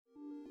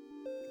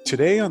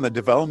Today on the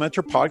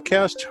Developmentor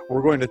podcast,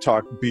 we're going to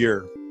talk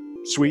beer,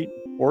 sweet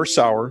or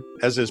sour,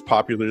 as is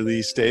popular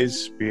these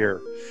days,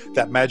 beer.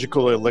 That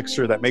magical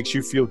elixir that makes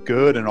you feel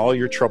good and all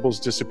your troubles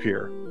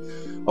disappear.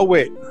 Oh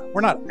wait,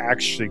 we're not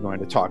actually going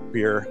to talk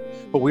beer,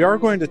 but we are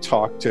going to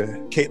talk to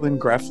Caitlin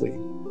Greffley,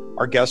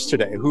 our guest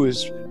today, who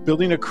is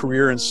building a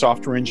career in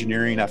software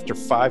engineering after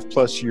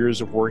 5+ years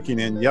of working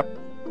in, yep,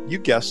 you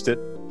guessed it,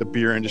 the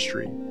beer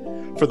industry,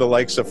 for the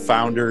likes of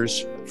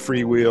Founders,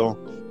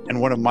 Freewheel, and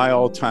one of my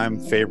all-time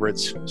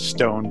favorites,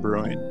 Stone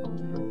Brewing.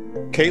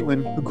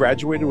 Caitlin, who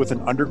graduated with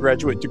an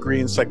undergraduate degree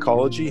in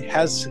psychology,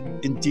 has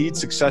indeed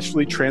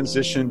successfully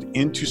transitioned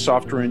into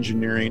software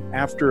engineering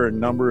after a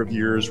number of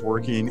years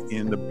working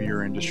in the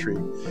beer industry,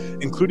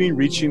 including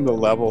reaching the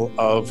level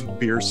of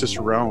beer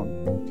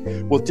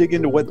cicerone. We'll dig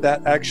into what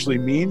that actually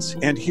means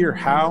and hear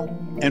how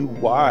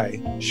and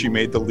why she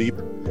made the leap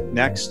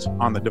next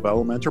on the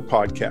Developmentor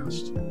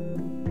podcast.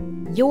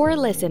 You're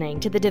listening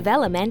to the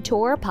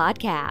Developmentor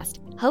podcast,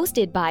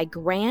 hosted by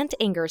Grant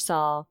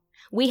Ingersoll.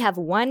 We have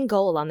one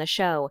goal on the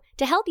show: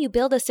 to help you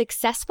build a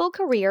successful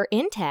career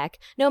in tech,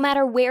 no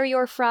matter where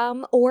you're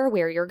from or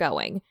where you're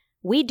going.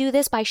 We do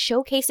this by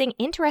showcasing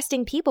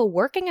interesting people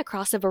working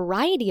across a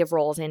variety of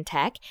roles in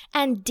tech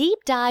and deep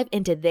dive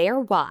into their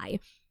why.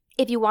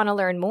 If you want to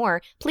learn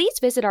more, please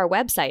visit our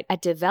website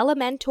at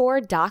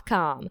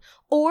developmentor.com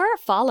or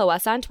follow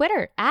us on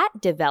Twitter at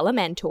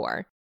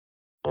Developmentor.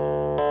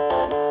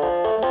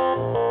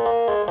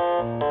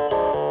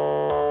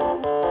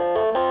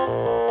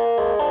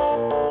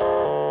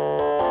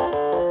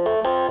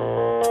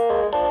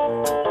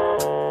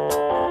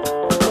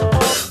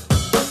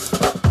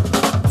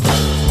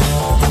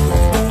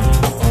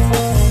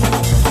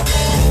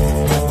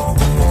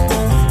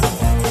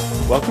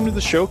 Welcome to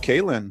the show,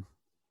 Caitlin.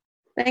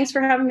 Thanks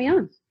for having me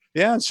on.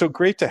 Yeah, it's so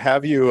great to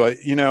have you.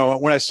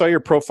 When I saw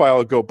your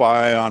profile go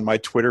by on my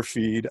Twitter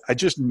feed, I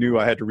just knew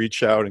I had to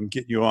reach out and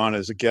get you on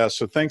as a guest.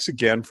 So thanks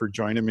again for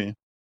joining me.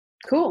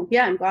 Cool.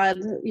 Yeah, I'm glad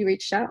you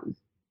reached out.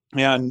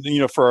 Yeah,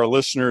 and for our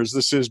listeners,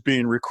 this is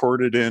being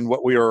recorded in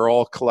what we are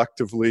all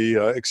collectively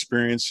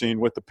experiencing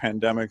with the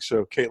pandemic.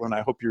 So Caitlin,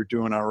 I hope you're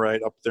doing all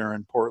right up there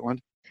in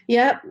Portland.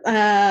 Yep.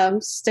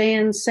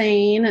 Staying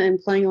sane and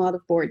playing a lot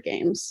of board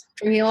games.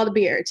 Drinking a lot of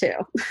beer too.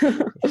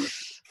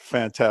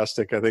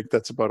 Fantastic. I think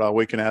that's about all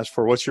we can ask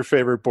for. What's your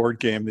favorite board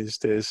game these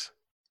days?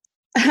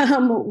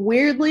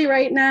 Weirdly,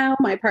 right now,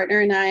 my partner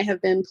and I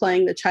have been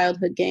playing the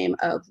childhood game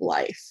of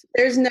life.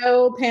 There's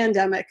no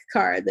pandemic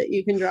card that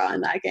you can draw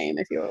in that game,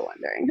 if you were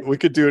wondering. We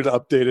could do an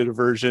updated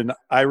version.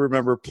 I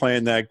remember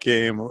playing that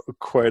game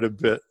quite a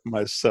bit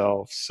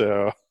myself.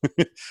 So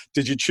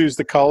did you choose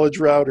the college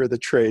route or the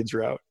trades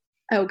route?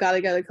 Oh,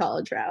 gotta go the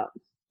college route.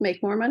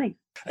 Make more money.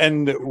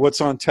 And what's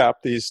on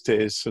tap these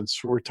days,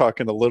 since we're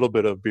talking a little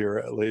bit of beer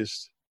at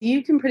least?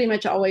 You can pretty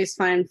much always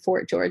find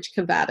Fort George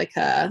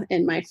Cavatica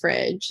in my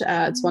fridge.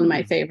 It's one of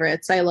my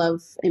favorites. I love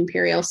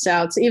Imperial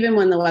Stouts, even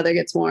when the weather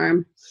gets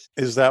warm.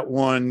 Is that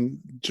one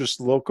just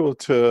local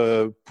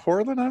to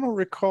Portland? I don't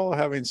recall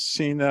having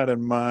seen that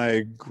in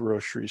my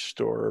grocery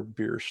store or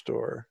beer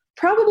store.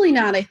 Probably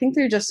not. I think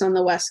they're just on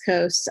the West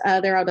Coast.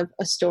 They're out of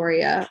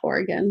Astoria,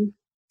 Oregon.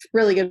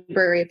 Really good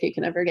brewery if you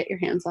can ever get your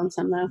hands on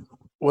some, though.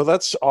 Well,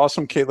 that's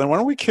awesome, Caitlin. Why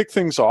don't we kick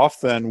things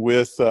off then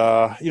with,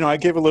 I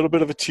gave a little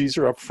bit of a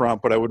teaser up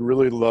front, but I would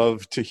really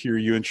love to hear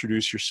you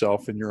introduce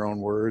yourself in your own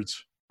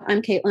words.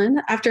 I'm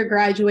Caitlin. After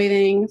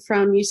graduating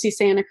from UC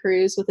Santa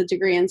Cruz with a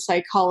degree in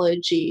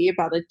psychology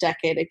about a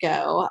decade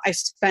ago, I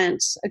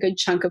spent a good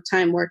chunk of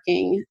time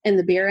working in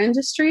the beer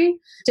industry.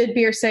 Did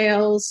beer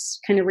sales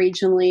kind of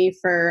regionally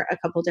for a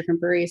couple different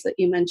breweries that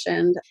you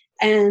mentioned.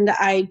 And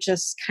I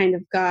just kind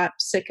of got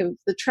sick of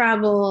the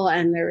travel,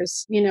 and there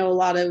was, a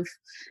lot of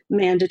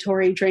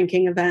mandatory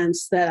drinking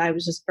events that I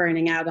was just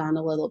burning out on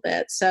a little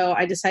bit. So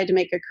I decided to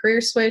make a career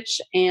switch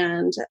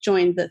and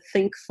joined the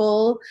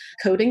Thinkful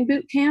coding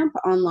boot camp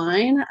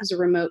online as a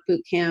remote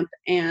boot camp.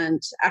 And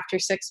after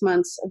 6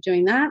 months of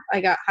doing that,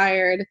 I got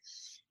hired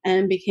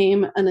and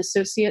became an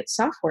associate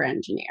software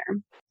engineer.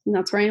 And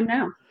that's where I am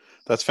now.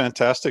 That's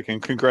fantastic.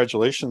 And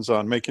congratulations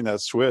on making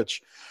that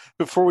switch.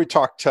 Before we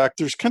talk tech,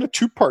 there's kind of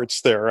two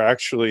parts there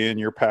actually in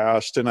your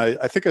past. And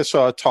I think I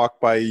saw a talk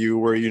by you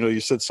where, you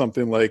said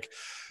something like,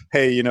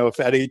 hey, if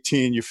at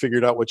 18 you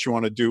figured out what you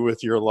want to do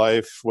with your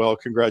life, well,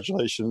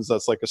 congratulations,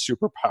 that's like a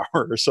superpower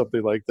or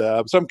something like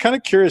that. So I'm kind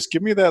of curious,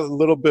 give me that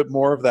little bit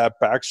more of that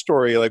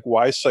backstory, like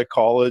why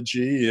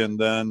psychology and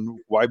then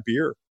why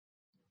beer?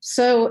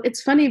 So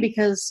it's funny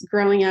because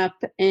growing up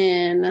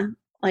in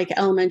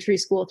elementary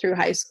school through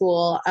high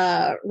school,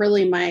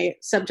 really my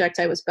subject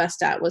I was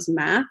best at was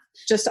math.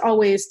 Just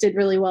always did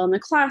really well in the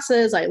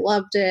classes. I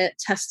loved it,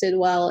 tested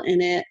well in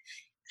it.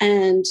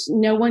 And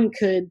no one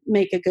could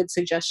make a good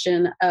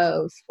suggestion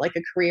of a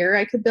career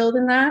I could build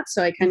in that.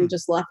 So I kind of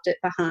just left it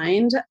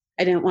behind.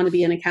 I didn't want to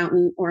be an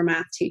accountant or a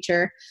math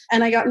teacher.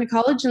 And I got into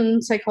college,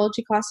 and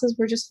psychology classes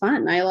were just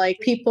fun. I like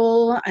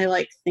people. I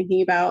like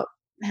thinking about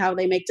how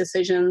they make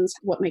decisions,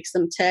 what makes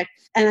them tick.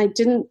 And I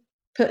didn't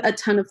put a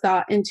ton of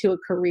thought into a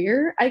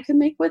career I could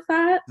make with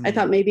that. I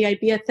thought maybe I'd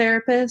be a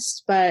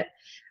therapist, but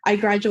I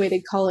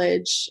graduated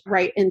college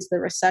right into the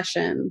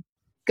recession.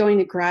 Going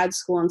to grad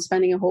school and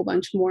spending a whole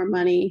bunch more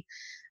money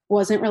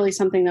wasn't really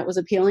something that was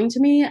appealing to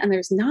me. And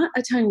there's not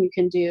a ton you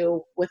can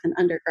do with an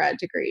undergrad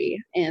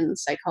degree in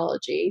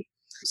psychology.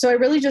 So I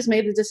really just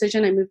made the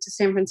decision. I moved to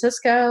San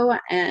Francisco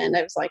and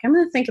I was like, I'm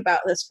going to think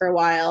about this for a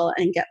while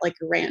and get like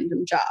a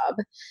random job.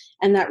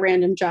 And that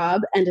random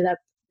job ended up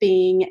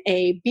being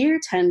a beer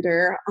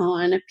tender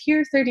on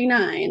Pier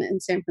 39 in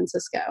San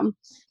Francisco.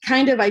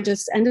 I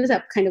just ended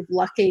up kind of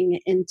lucking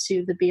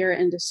into the beer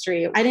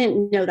industry. I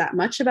didn't know that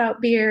much about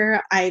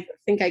beer. I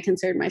think I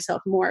considered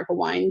myself more of a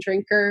wine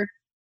drinker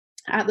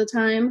at the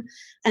time.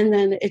 And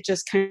then it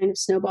just kind of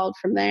snowballed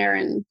from there.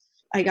 And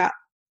I got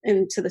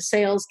into the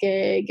sales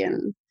gig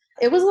and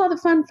it was a lot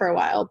of fun for a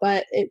while,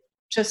 but it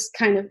just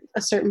kind of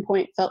a certain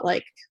point felt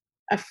like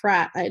a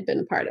frat I had been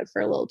a part of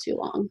for a little too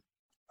long.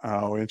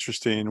 Oh,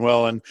 interesting.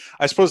 Well, and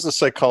I suppose the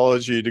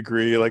psychology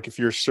degree, like if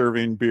you're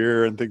serving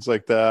beer and things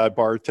like that,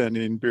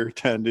 bartending, beer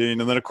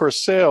tending, and then of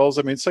course sales,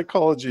 I mean,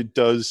 psychology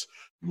does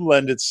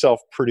lend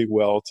itself pretty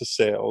well to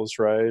sales,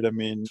 right? I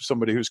mean,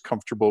 somebody who's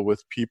comfortable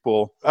with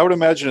people, I would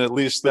imagine at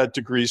least that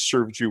degree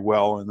served you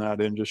well in that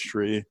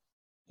industry.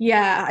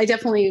 Yeah, I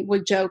definitely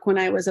would joke when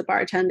I was a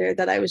bartender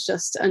that I was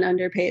just an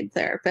underpaid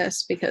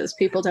therapist because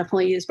people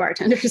definitely use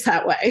bartenders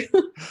that way.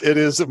 It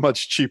is a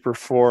much cheaper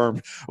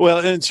form. Well,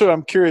 and so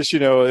I'm curious,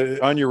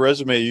 on your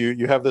resume,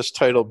 you have this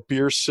title,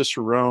 Beer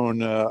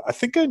Cicerone. I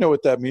think I know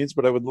what that means,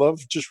 but I would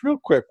love just real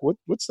quick,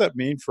 what's that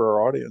mean for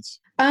our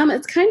audience?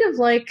 It's kind of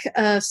like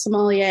a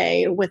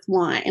sommelier with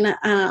wine.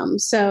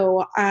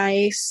 So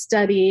I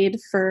studied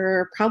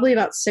for probably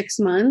about 6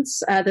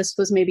 months. This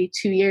was maybe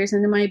 2 years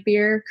into my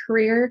beer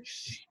career.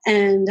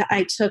 And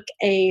I took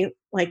a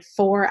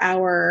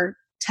 4-hour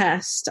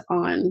test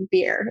on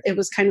beer. It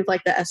was kind of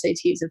like the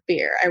SATs of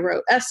beer. I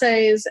wrote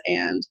essays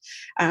and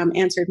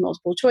answered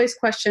multiple choice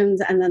questions.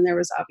 And then there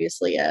was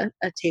obviously a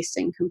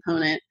tasting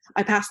component.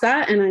 I passed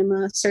that and I'm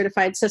a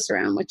certified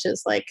Cicerone, which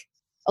is like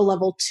a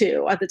level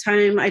 2. At the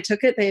time I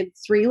took it, they had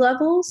 3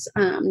 levels.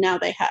 Now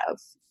they have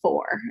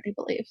 4, I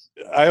believe.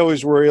 I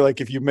always worry,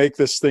 like if you make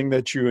this thing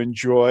that you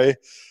enjoy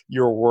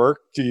your work,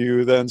 do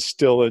you then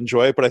still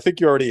enjoy it? But I think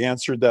you already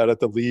answered that at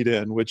the lead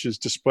in, which is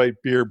despite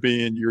beer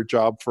being your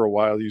job for a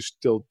while, you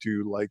still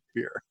do like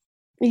beer.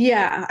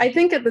 Yeah, I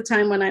think at the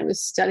time when I was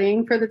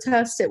studying for the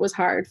test, it was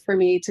hard for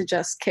me to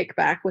just kick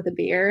back with a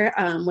beer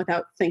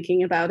without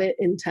thinking about it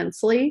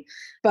intensely.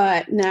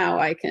 But now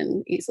I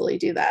can easily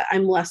do that.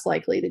 I'm less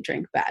likely to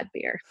drink bad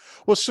beer.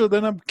 Well, so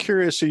then I'm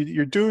curious, so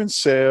you're doing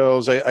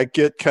sales. I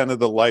get kind of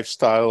the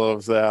lifestyle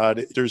of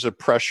that. There's a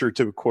pressure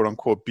to quote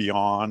unquote be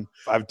on.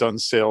 I've done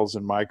sales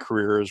in my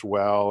career as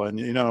well. And,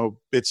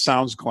 it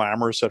sounds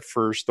glamorous at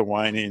first, the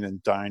whining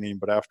and dining,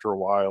 but after a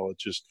while, it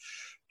just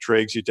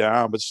drags you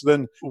down. But so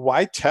then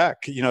why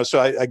tech?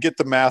 So I get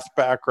the math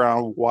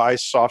background. Why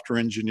software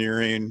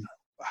engineering?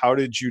 How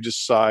did you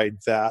decide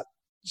that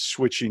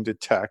switching to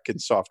tech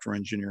and software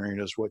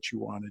engineering is what you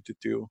wanted to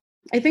do?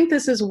 I think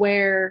this is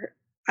where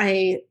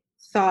I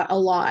thought a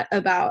lot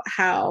about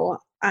how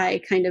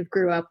I kind of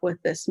grew up with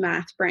this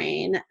math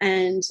brain,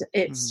 and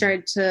it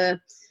started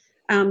to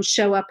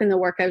show up in the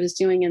work I was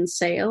doing in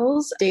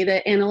sales.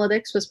 Data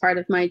analytics was part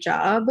of my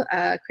job,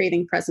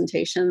 creating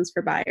presentations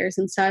for buyers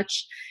and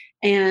such.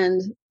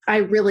 And I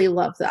really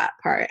love that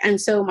part. And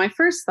so my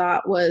first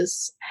thought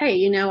was,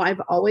 hey, I've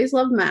always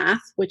loved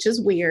math, which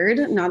is weird.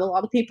 Not a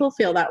lot of people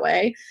feel that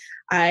way.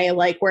 I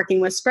like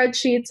working with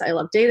spreadsheets. I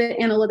love data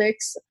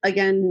analytics.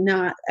 Again,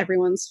 not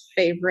everyone's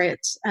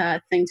favorite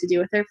thing to do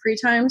with their free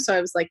time. So I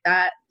was like,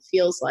 that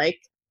feels like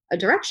a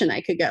direction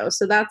I could go.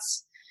 So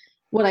that's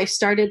what I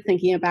started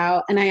thinking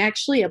about. And I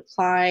actually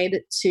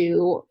applied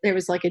to, there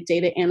was like a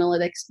data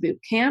analytics boot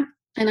camp.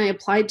 And I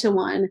applied to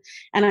one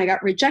and I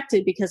got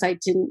rejected because I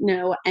didn't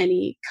know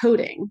any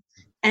coding.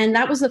 And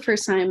that was the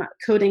first time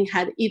coding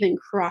had even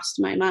crossed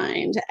my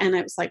mind. And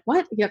I was like,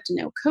 what? You have to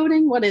know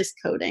coding? What is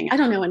coding? I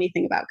don't know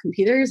anything about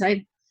computers.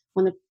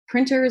 When the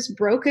printer is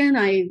broken,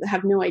 I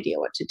have no idea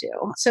what to do.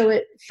 So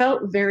it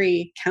felt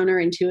very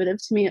counterintuitive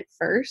to me at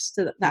first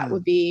that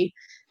would be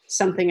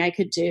something I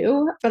could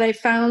do. But I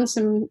found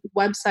some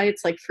websites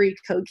like Free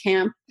Code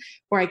Camp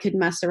where I could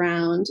mess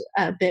around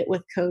a bit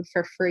with code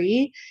for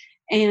free.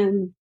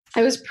 And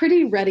I was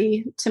pretty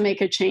ready to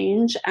make a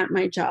change at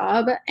my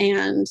job.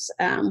 And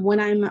when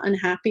I'm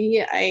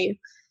unhappy, I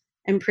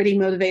am pretty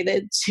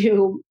motivated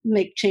to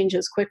make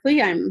changes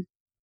quickly. I'm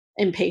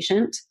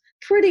impatient.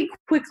 Pretty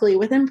quickly,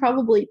 within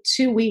probably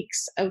 2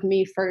 weeks of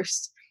me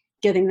first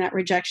getting that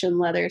rejection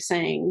letter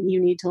saying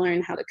you need to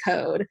learn how to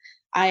code,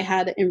 I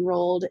had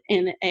enrolled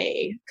in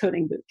a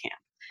coding boot camp.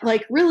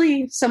 Like,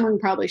 really, someone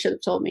probably should have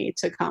told me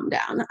to calm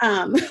down.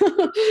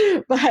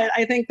 But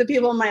I think the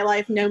people in my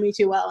life know me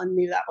too well and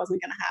knew that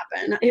wasn't going to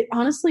happen. It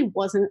honestly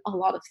wasn't a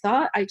lot of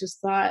thought. I just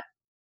thought,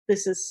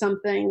 this is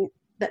something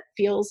that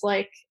feels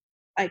like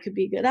I could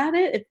be good at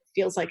it. It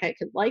feels like I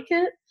could like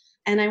it.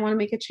 And I want to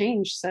make a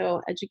change.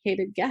 So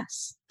educated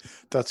guess.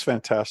 That's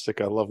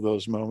fantastic. I love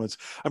those moments.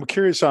 I'm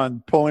curious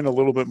on pulling a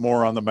little bit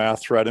more on the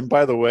math thread. And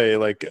by the way,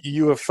 like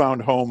you have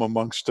found home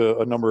amongst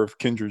a number of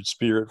kindred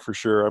spirit for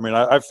sure. I mean,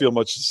 I feel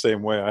much the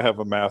same way. I have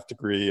a math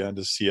degree and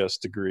a CS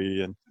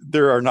degree, and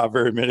there are not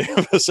very many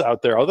of us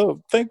out there,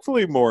 although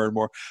thankfully more and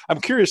more. I'm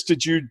curious,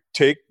 did you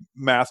take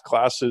math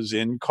classes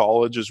in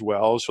college as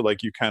well? So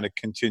like you kind of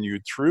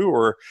continued through,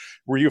 or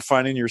were you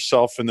finding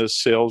yourself in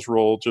this sales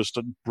role just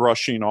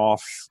brushing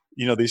off,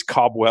 these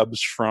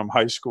cobwebs from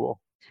high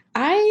school?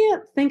 I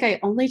think I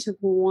only took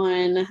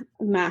one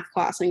math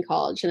class in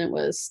college, and it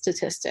was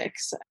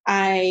statistics.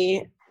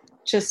 I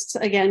just,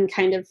 again,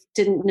 kind of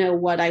didn't know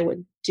what I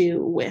would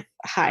do with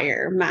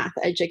higher math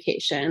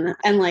education.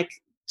 And like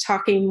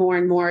talking more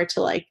and more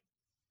to like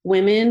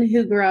women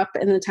who grew up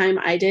in the time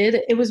I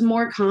did, it was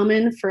more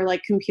common for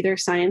like computer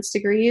science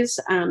degrees,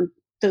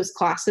 those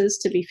classes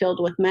to be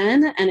filled with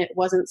men. And it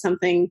wasn't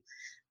something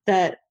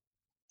that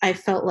I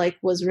felt like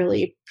was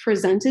really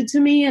presented to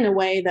me in a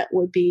way that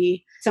would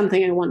be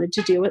something I wanted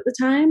to do at the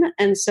time.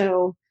 And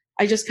so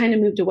I just kind of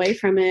moved away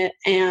from it.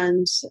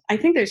 And I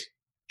think there's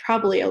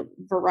probably a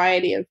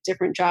variety of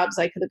different jobs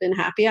I could have been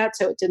happy at,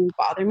 so it didn't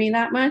bother me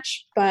that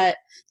much. But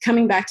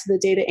coming back to the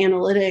data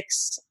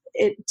analytics,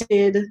 it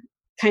did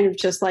kind of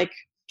just like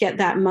get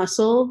that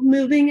muscle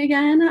moving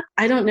again.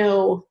 I don't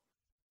know.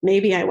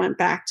 Maybe I went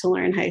back to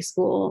learn high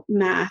school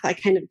math. I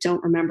kind of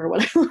don't remember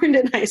what I learned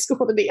in high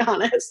school, to be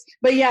honest.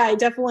 But yeah,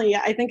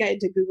 I think I had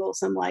to Google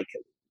some like,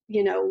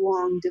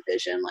 long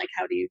division, like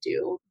how do you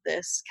do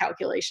this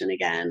calculation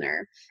again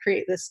or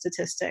create this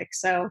statistic.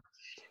 So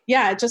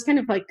yeah, it just kind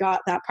of like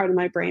got that part of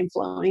my brain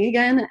flowing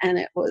again. And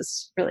it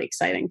was really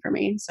exciting for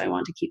me. So I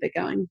wanted to keep it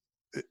going.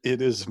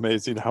 It is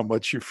amazing how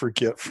much you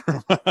forget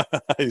from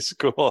high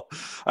school.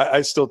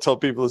 I still tell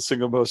people the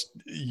single most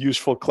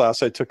useful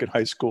class I took in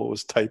high school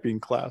was typing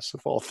class, of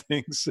all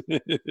things.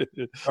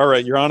 All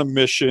right, you're on a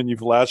mission.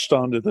 You've latched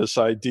onto this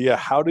idea.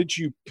 How did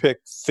you pick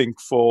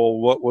Thinkful?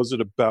 What was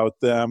it about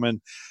them? And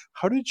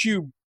how did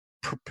you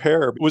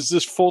prepare? Was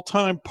this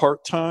full-time,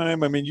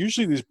 part-time? I mean,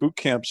 usually these boot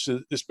camps,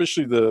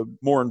 especially the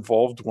more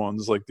involved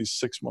ones, like these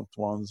 6-month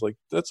ones, like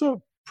that's a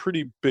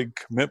pretty big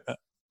commitment,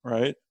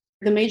 right?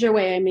 The major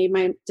way I made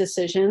my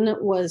decision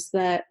was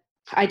that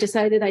I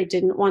decided I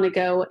didn't want to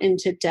go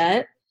into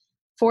debt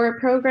for a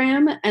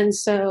program. And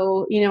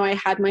so, I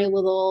had my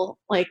little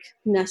like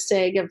nest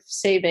egg of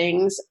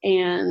savings,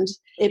 and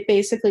it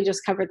basically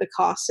just covered the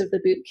cost of the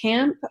boot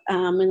camp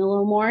and a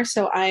little more.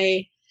 So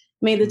I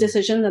made the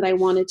decision that I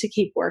wanted to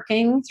keep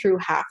working through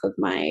half of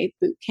my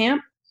boot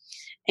camp.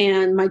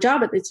 And my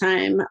job at the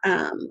time,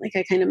 like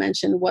I kind of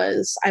mentioned,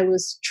 was I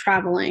was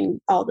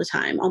traveling all the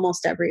time,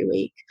 almost every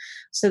week.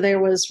 So there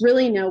was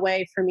really no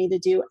way for me to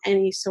do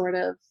any sort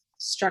of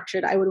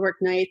structured, I would work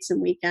nights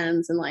and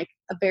weekends and like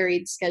a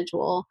varied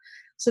schedule.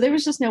 So there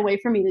was just no way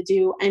for me to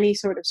do any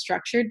sort of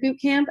structured boot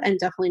camp, and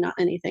definitely not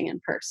anything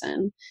in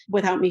person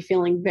without me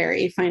feeling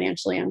very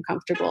financially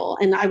uncomfortable.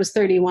 And I was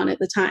 31 at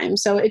the time.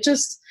 So I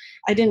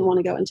didn't want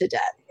to go into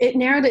debt. It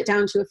narrowed it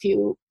down to a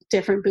few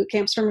different boot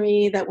camps for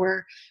me that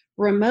were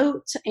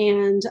remote,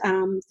 and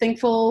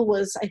Thinkful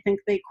was, I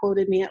think they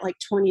quoted me at like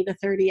 20 to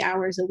 30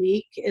 hours a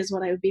week is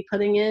what I would be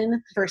putting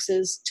in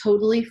versus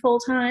totally full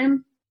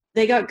time.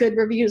 They got good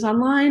reviews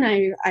online.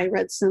 I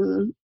read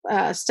some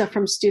stuff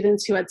from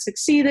students who had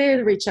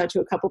succeeded, reached out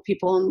to a couple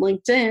people on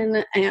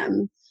LinkedIn,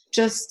 and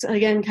just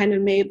again kind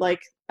of made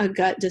like a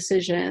gut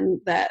decision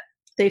that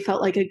they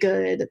felt like a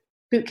good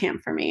boot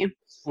camp for me.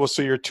 Well,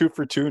 so you're 2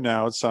 for 2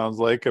 now, it sounds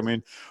like. I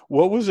mean,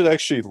 what was it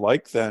actually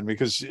like then?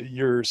 Because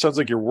sounds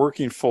like you're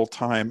working full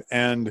time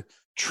and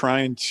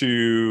trying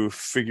to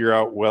figure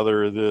out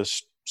whether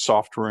this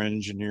software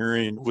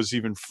engineering was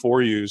even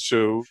for you.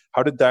 So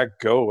how did that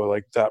go,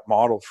 like that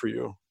model for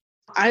you?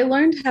 I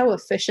learned how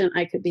efficient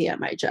I could be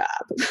at my job.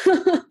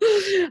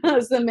 That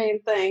was the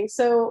main thing.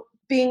 So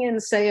being in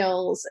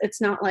sales, it's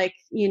not like,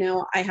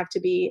 I have to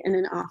be in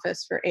an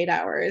office for 8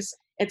 hours.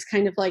 It's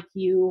kind of like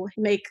you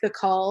make the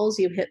calls,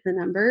 you hit the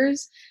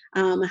numbers.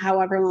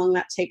 However long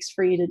that takes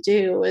for you to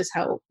do is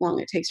how long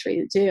it takes for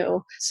you to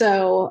do.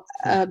 So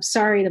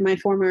sorry to my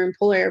former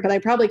employer, but I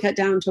probably cut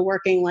down to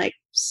working like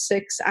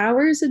 6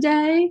 hours a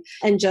day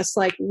and just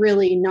like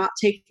really not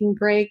taking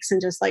breaks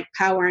and just like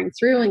powering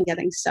through and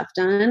getting stuff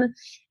done.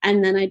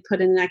 And then I'd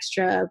put in an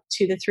extra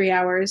 2 to 3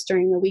 hours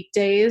during the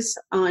weekdays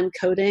on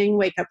coding,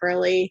 wake up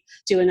early,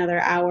 do another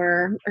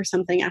hour or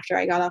something after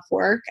I got off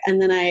work.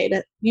 And then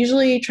I'd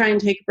usually try and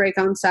take a break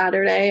on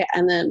Saturday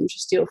and then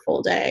just do a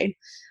full day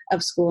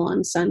of school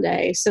on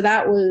Sunday. So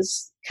that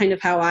was kind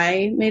of how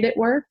I made it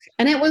work.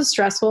 And it was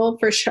stressful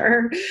for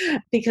sure,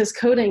 because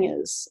coding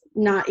is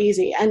not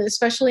easy. And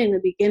especially in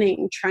the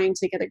beginning, trying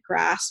to get a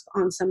grasp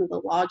on some of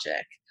the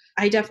logic,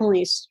 I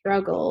definitely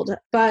struggled.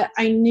 But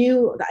I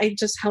knew I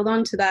just held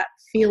on to that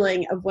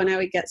feeling of when I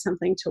would get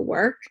something to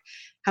work,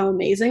 how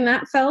amazing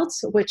that felt,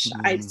 which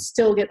I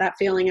still get that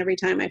feeling every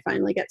time I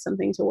finally get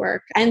something to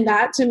work. And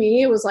that to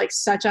me, it was like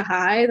such a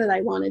high that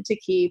I wanted to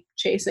keep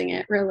chasing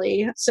it,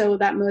 really. So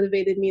that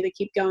motivated me to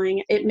keep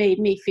going. It made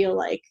me feel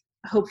like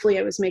hopefully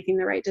I was making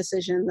the right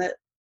decision, that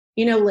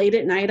late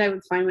at night, I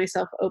would find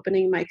myself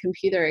opening my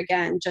computer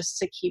again just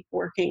to keep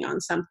working on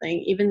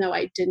something, even though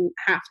I didn't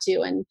have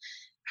to and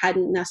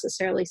hadn't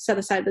necessarily set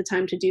aside the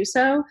time to do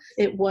so.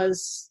 It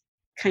was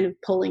kind of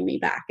pulling me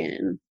back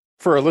in.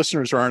 For our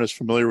listeners who aren't as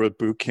familiar with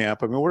boot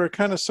camp, I mean, what are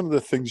kind of some of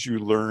the things you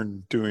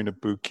learned doing a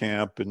boot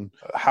camp, and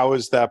how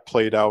has that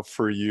played out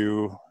for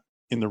you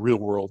in the real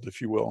world, if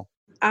you will?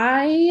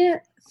 I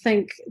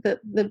think that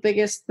the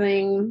biggest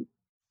thing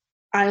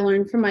I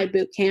learned from my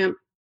boot camp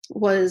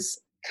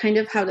was kind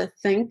of how to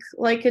think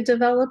like a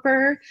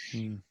developer.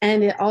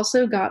 And it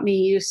also got me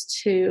used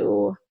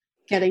to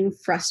getting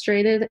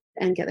frustrated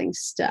and getting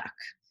stuck.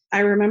 I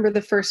remember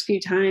the first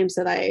few times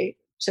that I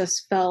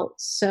just felt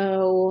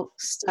so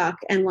stuck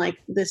and like,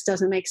 this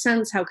doesn't make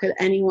sense. How could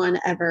anyone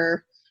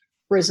ever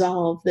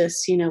resolve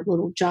this,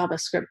 little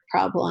JavaScript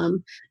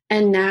problem?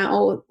 And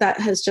now that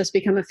has just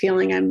become a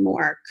feeling I'm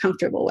more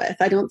comfortable with.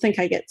 I don't think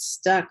I get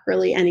stuck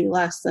really any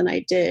less than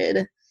I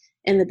did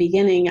in the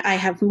beginning. I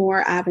have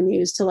more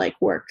avenues to like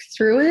work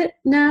through it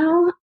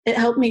now. It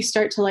helped me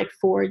start to like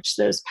forge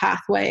those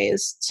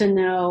pathways to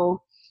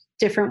know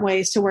different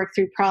ways to work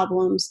through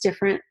problems,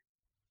 different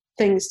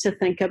things to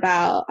think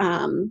about,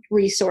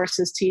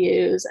 resources to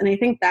use. And I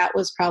think that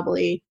was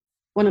probably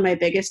one of my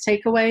biggest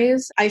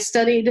takeaways. I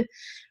studied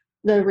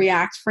the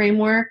React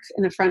framework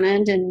in the front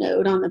end and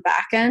Node on the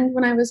back end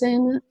when I was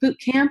in boot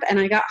camp. And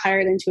I got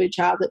hired into a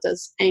job that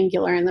does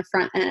Angular in the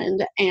front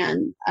end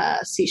and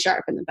C#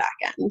 in the back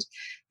end.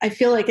 I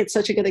feel like it's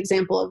such a good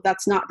example of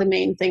that's not the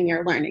main thing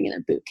you're learning in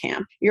a boot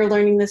camp. You're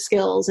learning the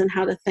skills and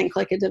how to think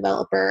like a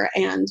developer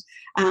and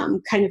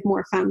kind of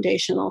more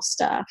foundational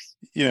stuff.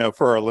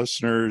 For our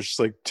listeners,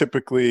 like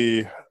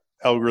typically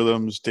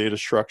algorithms, data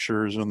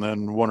structures, and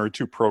then one or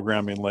two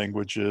programming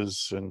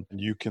languages, and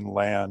you can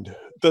land.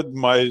 That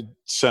my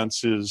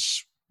sense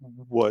is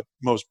what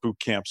most boot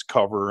camps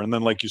cover. And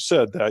then, like you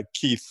said, that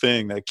key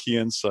thing, that key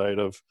insight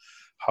of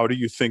how do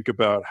you think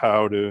about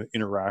how to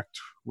interact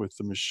with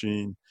the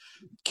machine.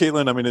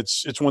 Caitlin, I mean,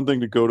 it's one thing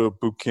to go to a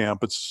boot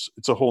camp. It's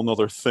a whole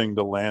nother thing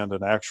to land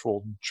an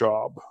actual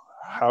job.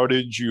 How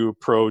did you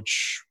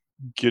approach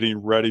getting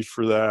ready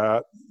for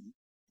that,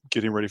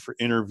 getting ready for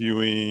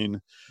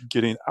interviewing,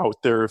 getting out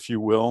there, if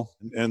you will,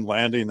 and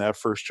landing that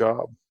first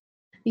job?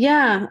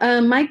 Yeah,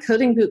 my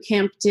coding boot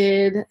camp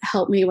did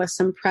help me with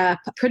some prep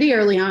pretty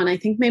early on. I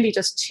think maybe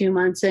just 2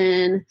 months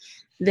in,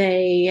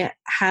 they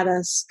had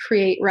us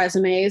create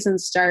resumes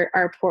and start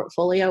our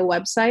portfolio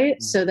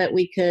website so that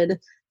we could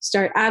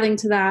start adding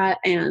to that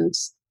and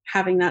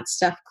having that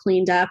stuff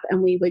cleaned up,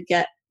 and we would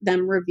get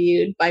them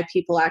reviewed by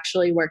people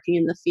actually working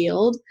in the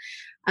field.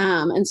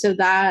 And so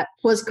that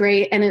was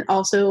great. And it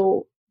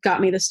also got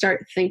me to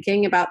start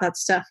thinking about that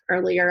stuff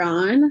earlier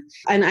on.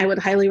 And I would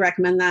highly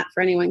recommend that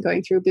for anyone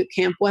going through boot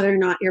camp, whether or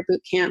not your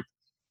boot camp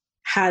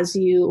has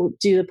you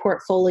do the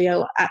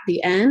portfolio at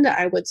the end.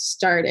 I would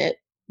start it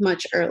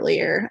much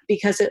earlier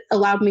because it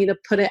allowed me to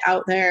put it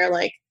out there,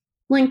 like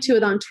link to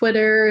it on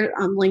Twitter,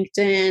 on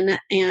LinkedIn,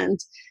 and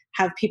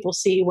have people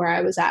see where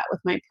I was at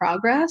with my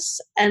progress.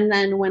 And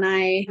then when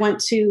I went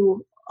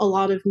to a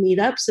lot of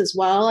meetups as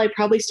well, I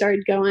probably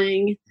started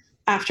going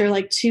after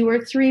like 2 or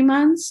 3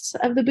 months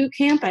of the boot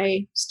camp.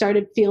 I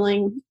started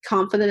feeling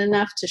confident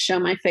enough to show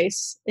my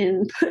face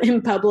in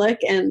public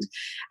and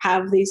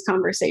have these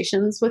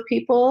conversations with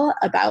people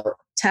about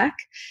tech.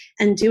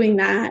 And doing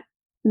that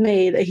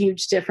made a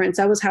huge difference.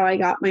 That was how I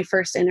got my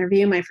first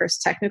interview. My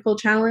first technical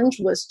challenge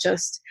was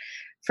just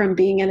from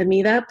being at a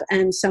meetup,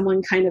 and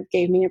someone kind of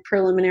gave me a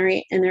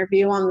preliminary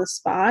interview on the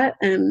spot.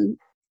 And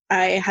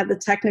I had the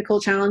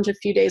technical challenge a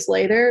few days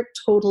later,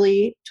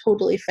 totally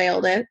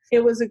failed it.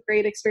 It was a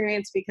great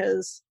experience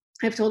because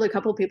I've told a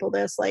couple people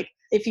this, like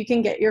if you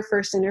can get your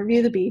first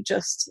interview to be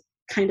just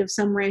kind of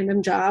some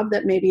random job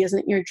that maybe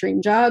isn't your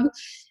dream job,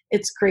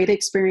 it's great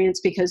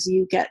experience because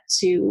you get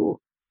to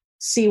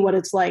see what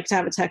it's like to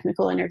have a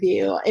technical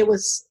interview. It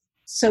was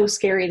so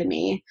scary to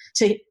me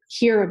to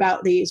hear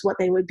about these, what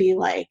they would be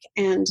like,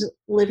 and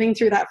living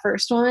through that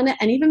first one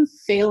and even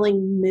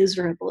failing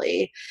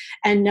miserably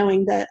and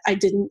knowing that I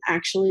didn't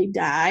actually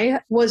die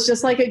was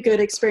just like a good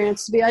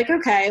experience to be like,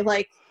 okay,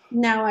 like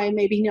now I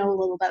maybe know a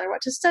little better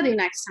what to study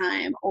next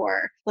time,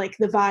 or like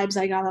the vibes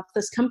I got off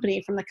this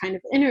company from the kind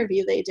of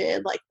interview they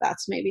did, like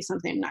that's maybe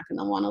something I'm not going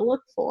to want to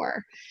look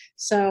for.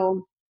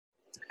 So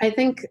I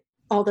think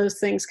all those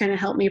things kind of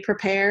help me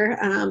prepare.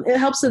 It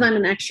helps that I'm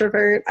an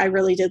extrovert. I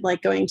really did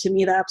like going to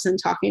meetups and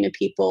talking to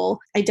people.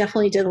 I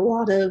definitely did a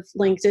lot of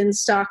LinkedIn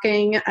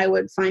stalking. I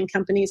would find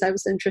companies I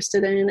was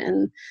interested in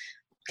and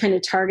kind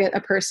of target a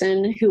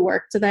person who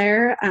worked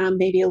there,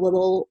 maybe a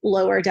little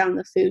lower down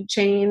the food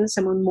chain,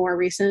 someone more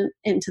recent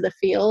into the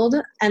field,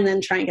 and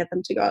then try and get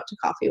them to go out to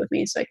coffee with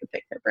me so I could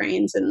pick their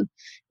brains and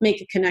make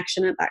a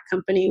connection at that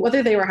company.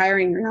 Whether they were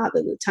hiring or not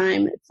at the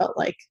time, it felt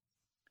like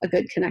a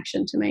good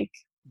connection to make.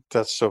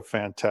 That's so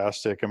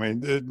fantastic. I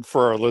mean,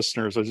 for our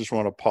listeners, I just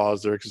want to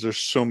pause there because there's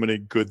so many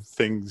good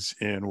things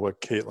in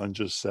what Caitlin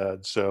just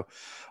said. So,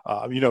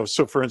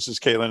 so for instance,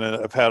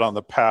 Caitlin, I've had on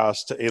the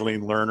past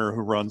Aileen Lerner,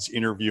 who runs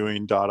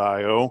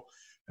interviewing.io.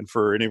 And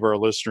for any of our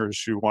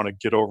listeners who want to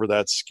get over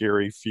that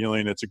scary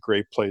feeling, it's a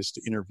great place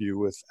to interview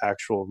with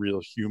actual real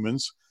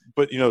humans.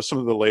 But, some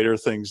of the later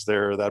things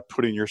there, that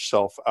putting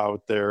yourself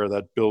out there,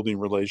 that building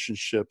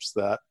relationships,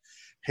 that,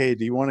 hey,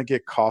 do you want to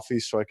get coffee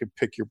so I can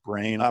pick your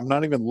brain? I'm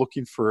not even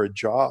looking for a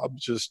job.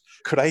 Just,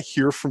 could I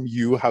hear from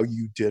you how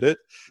you did it?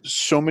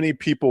 So many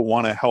people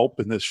want to help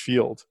in this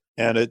field.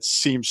 And it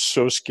seems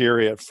so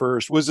scary at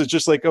first. Was it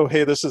just like, oh,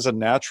 hey, this is a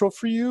natural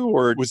for you?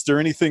 Or was there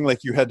anything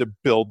like you had to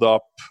build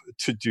up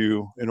to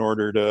do in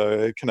order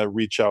to kind of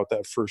reach out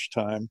that first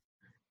time?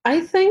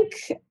 I think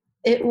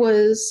it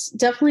was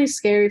definitely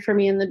scary for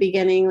me in the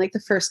beginning. Like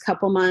the first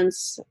couple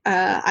months,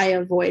 I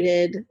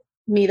avoided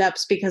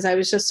meetups because I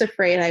was just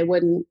afraid I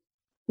wouldn't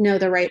know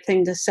the right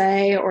thing to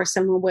say, or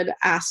someone would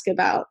ask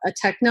about a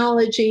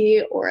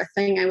technology or a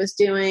thing I was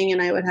doing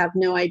and I would have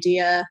no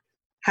idea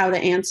how to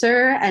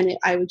answer. And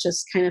I would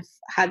just kind of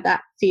had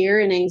that fear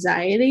and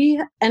anxiety.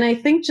 And I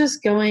think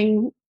just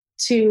going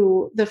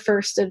to the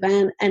first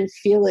event and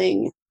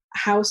feeling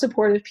how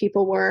supportive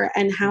people were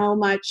and how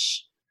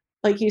much,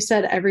 like you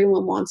said,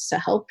 everyone wants to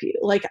help you.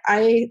 Like,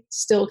 I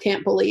still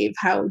can't believe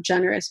how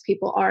generous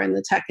people are in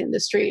the tech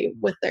industry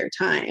with their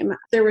time.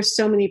 There were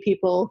so many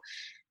people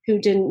who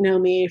didn't know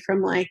me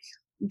from like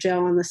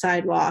Joe on the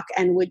sidewalk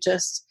and would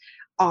just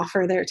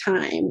offer their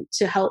time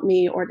to help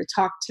me or to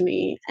talk to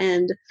me.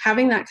 And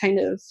having that kind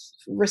of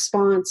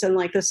response and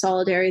like the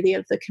solidarity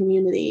of the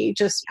community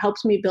just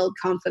helped me build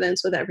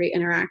confidence with every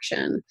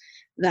interaction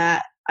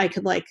that I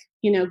could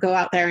go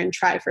out there and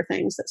try for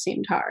things that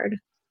seemed hard.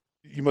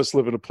 You must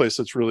live in a place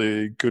that's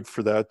really good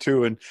for that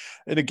too. And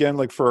again,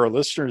 like for our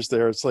listeners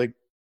there, it's like,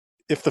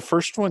 if the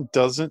first one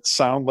doesn't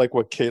sound like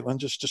what Caitlin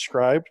just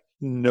described,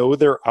 know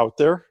they're out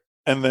there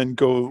and then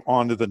go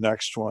on to the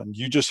next one.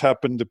 You just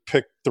happen to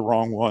pick the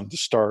wrong one to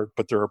start,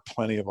 but there are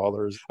plenty of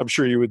others. I'm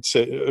sure you would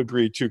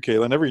agree too,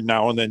 Caitlin. Every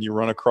now and then you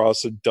run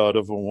across a dud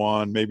of a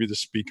one. Maybe the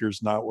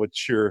speaker's not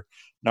your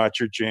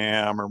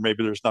jam, or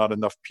maybe there's not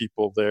enough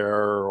people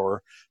there,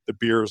 or the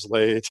beer's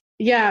late.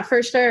 Yeah,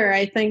 for sure.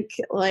 I think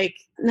like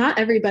not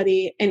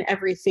everybody in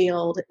every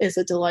field is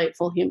a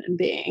delightful human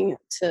being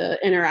to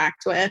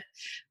interact with,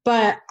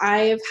 but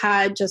I've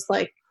had just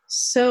like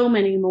so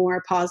many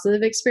more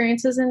positive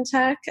experiences in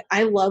tech.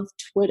 I love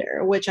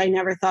Twitter, which I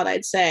never thought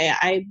I'd say.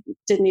 I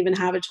didn't even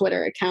have a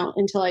Twitter account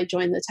until I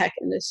joined the tech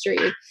industry.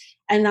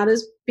 And that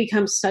has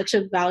become such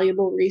a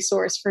valuable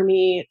resource for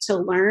me to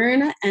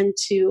learn and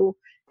to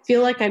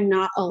feel like I'm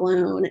not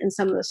alone in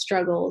some of the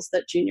struggles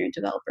that junior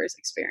developers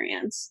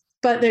experience.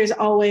 But there's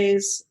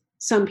always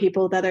some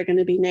people that are going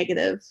to be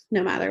negative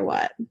no matter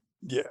what.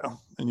 Yeah,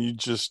 and you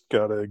just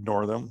got to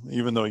ignore them,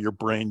 even though your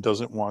brain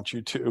doesn't want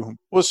you to.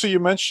 Well, so you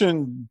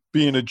mentioned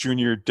being a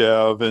junior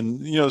dev,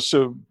 and,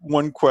 so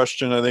one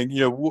question, I think,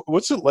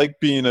 what's it like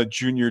being a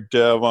junior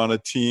dev on a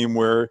team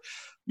where,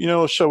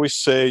 shall we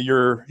say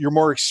you're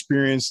more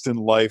experienced in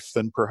life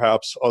than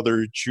perhaps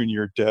other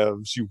junior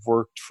devs? You've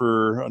worked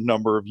for a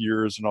number of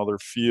years in other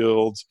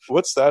fields.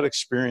 What's that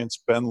experience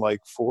been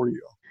like for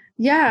you?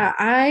 Yeah,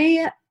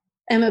 I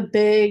am a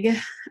big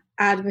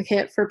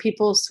advocate for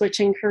people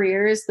switching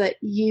careers, that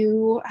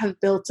you have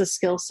built a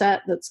skill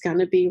set that's going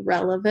to be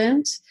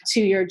relevant to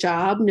your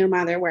job no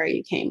matter where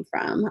you came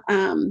from.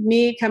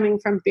 Me coming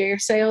from beer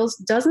sales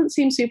doesn't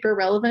seem super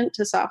relevant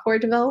to software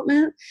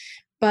development,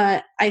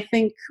 but I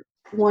think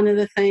one of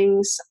the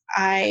things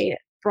I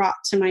brought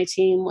to my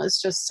team was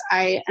just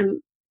I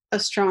am a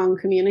strong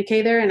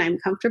communicator and I'm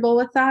comfortable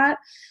with that.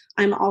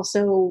 I'm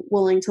also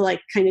willing to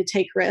kind of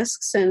take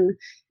risks and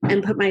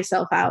put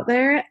myself out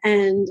there.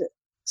 And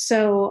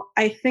so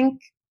I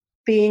think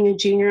being a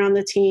junior on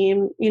the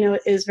team,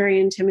 is very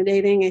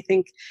intimidating. I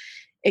think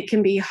it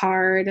can be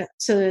hard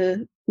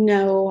to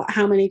know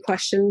how many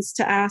questions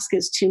to ask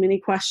is too many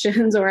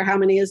questions or how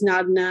many is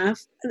not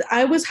enough.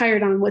 I was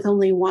hired on with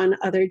only one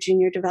other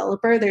junior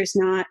developer. There's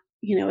not,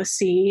 a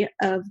sea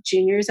of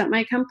juniors at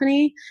my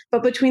company.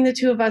 But between the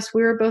two of us,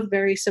 we were both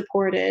very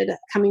supported,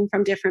 coming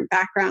from different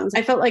backgrounds.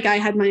 I felt like I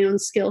had my own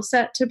skill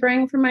set to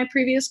bring from my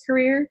previous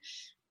career,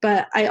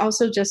 but I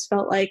also just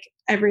felt like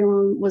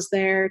everyone was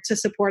there to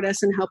support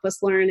us and help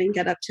us learn and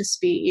get up to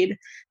speed.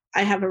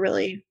 I have a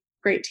really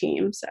great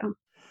team, so.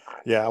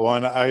 Yeah, well,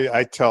 and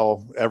I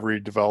tell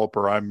every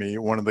developer I meet,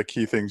 one of the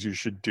key things you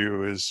should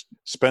do is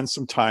spend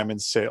some time in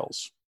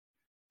sales,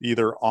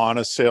 either on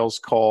a sales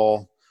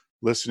call,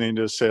 listening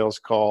to a sales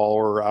call,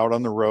 or out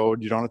on the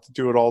road. You don't have to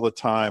do it all the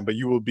time, but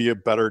you will be a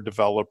better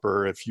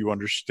developer if you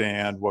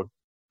understand what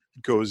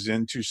goes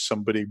into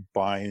somebody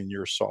buying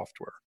your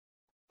software.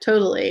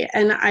 Totally.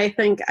 And I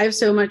think I have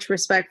so much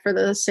respect for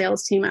the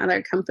sales team at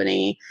our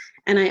company.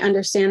 And I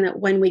understand that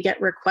when we get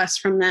requests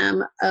from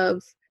them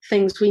of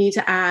things we need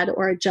to add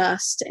or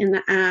adjust in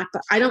the app,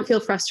 I don't feel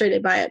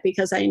frustrated by it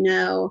because I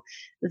know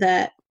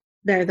that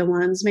they're the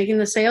ones making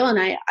the sale. And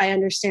I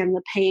understand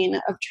the pain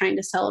of trying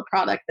to sell a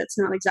product that's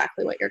not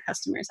exactly what your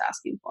customer is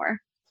asking for.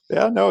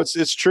 Yeah, no,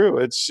 it's true.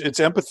 It's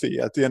empathy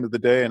at the end of the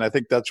day. And I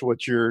think that's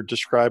what you're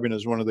describing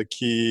as one of the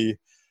key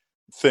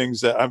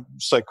things that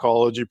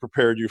psychology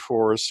prepared you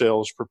for,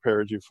 sales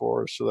prepared you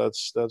for. So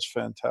that's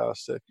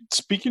fantastic.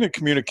 Speaking of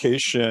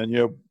communication,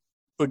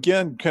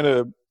 again, kind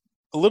of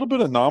a little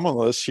bit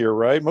anomalous here,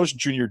 right? Most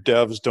junior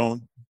devs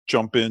don't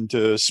jump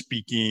into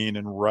speaking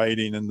and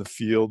writing in the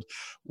field.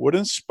 What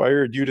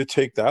inspired you to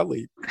take that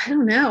leap? I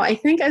don't know. I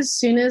think as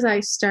soon as I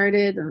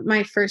started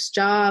my first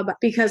job,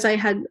 because I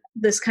had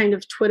this kind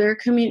of Twitter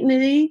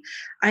community,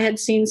 I had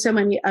seen so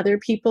many other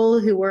people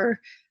who were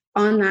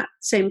on that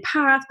same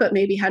path, but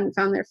maybe hadn't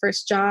found their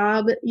first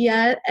job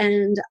yet.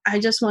 And I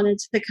just wanted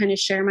to kind of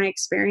share my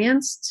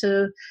experience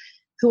to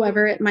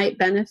whoever it might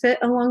benefit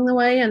along the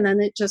way. And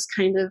then it just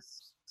kind of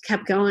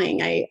kept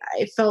going. I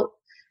felt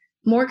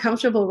more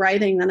comfortable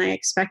writing than I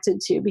expected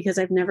to, because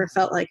I've never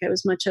felt like I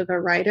was much of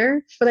a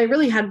writer. But I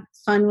really had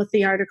fun with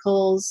the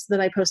articles that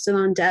I posted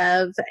on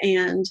Dev.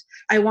 And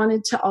I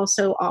wanted to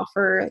also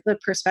offer the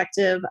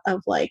perspective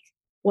of like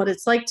what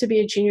it's like to be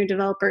a junior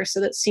developer, so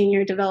that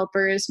senior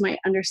developers might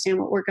understand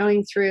what we're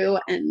going through.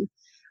 And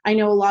I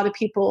know a lot of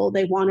people,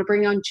 they want to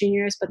bring on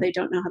juniors, but they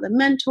don't know how to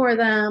mentor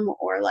them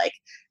or like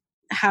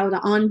how to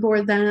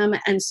onboard them.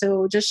 And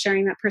so just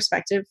sharing that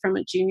perspective from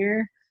a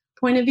junior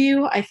point of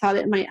view, I thought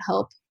it might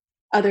help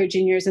other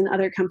juniors in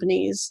other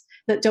companies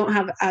that don't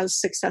have as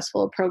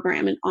successful a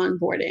program in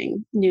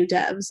onboarding new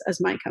devs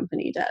as my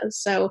company does.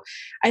 So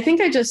I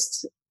think I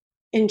just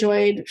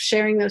enjoyed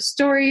sharing those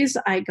stories.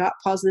 I got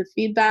positive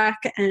feedback,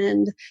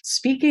 and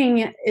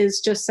speaking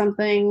is just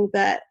something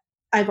that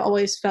I've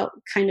always felt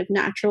kind of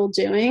natural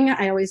doing.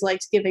 I always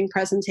liked giving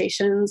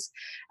presentations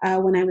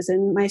when I was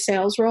in my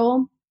sales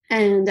role.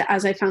 And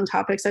as I found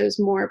topics I was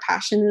more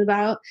passionate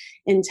about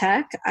in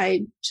tech,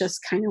 I just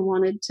kind of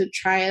wanted to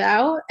try it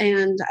out.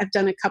 And I've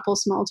done a couple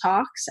small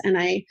talks, and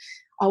I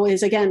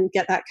always, again,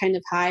 get that kind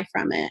of high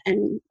from it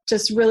and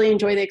just really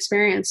enjoy the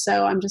experience.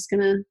 So I'm just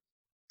going to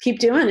keep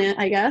doing it,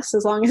 I guess,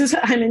 as long as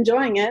I'm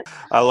enjoying it.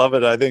 I love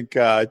it. I think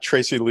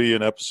Tracy Lee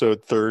in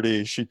episode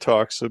 30, she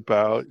talks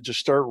about just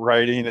start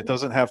writing. It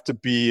doesn't have to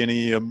be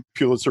any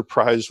Pulitzer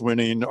Prize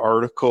winning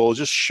article.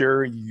 Just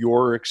share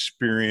your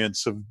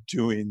experience of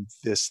doing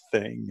this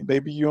thing.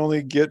 Maybe you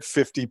only get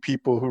 50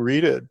 people who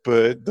read it,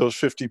 but those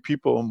 50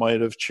 people might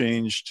have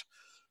changed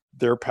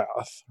their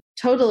path.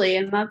 Totally.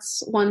 And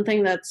that's one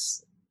thing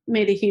that's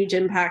made a huge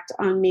impact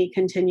on me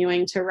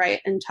continuing to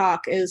write and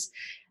talk is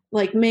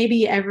like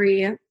maybe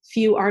every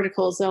few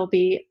articles, there'll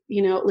be,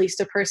 at least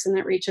a person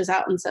that reaches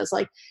out and says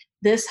like,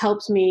 this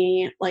helped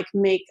me like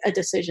make a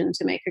decision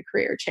to make a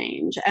career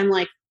change. And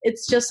like,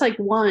 it's just like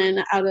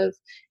one out of,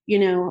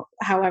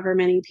 however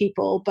many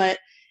people, but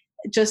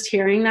just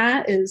hearing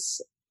that is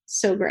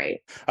so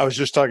great. I was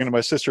just talking to my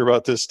sister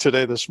about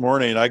this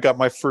morning. I got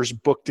my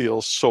first book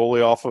deal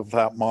solely off of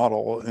that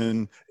model.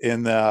 And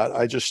in that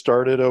I just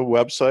started a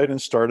website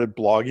and started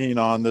blogging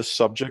on this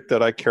subject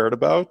that I cared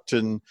about.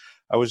 And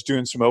I was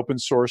doing some open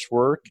source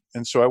work.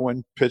 And so I went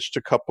and pitched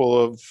a couple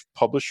of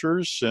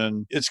publishers.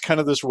 And it's kind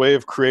of this way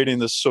of creating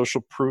this social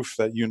proof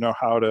that you know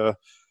how to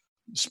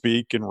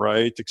speak and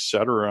write, et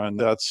cetera. And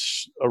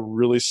that's a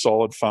really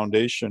solid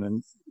foundation,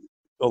 and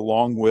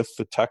along with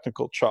the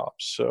technical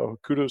chops. So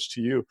kudos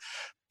to you.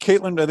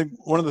 Caitlin, I think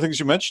one of the things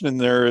you mentioned in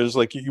there is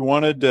like you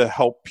wanted to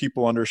help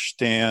people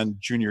understand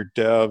junior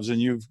devs, and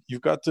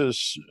you've got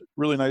this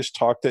really nice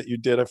talk that you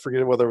did. I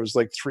forget whether it was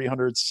like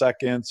 300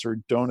 seconds or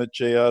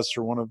Donut.js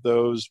or one of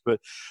those,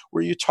 but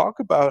where you talk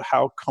about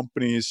how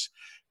companies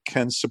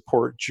can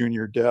support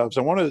junior devs.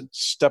 I want to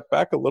step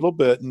back a little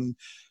bit, and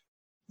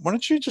why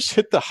don't you just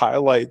hit the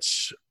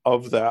highlights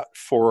of that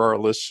for our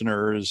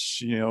listeners,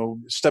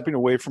 stepping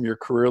away from your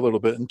career a little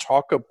bit and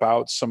talk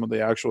about some of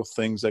the actual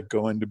things that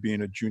go into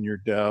being a junior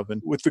dev, and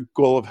with the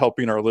goal of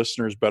helping our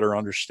listeners better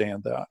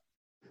understand that.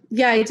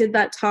 Yeah, I did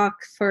that talk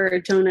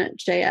for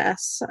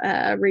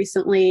Donut.js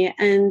recently.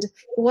 And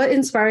what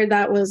inspired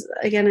that was,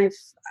 again, I've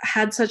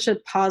had such a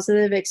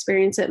positive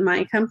experience at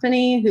my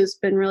company who's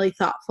been really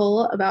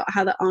thoughtful about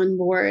how to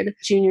onboard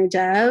junior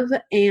dev.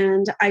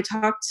 And I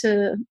talked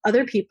to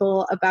other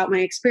people about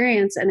my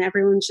experience, and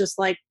everyone's just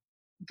like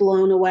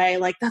blown away.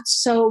 Like,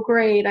 that's so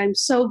great. I'm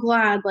so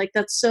glad. Like,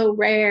 that's so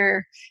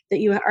rare that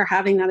you are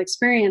having that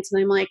experience.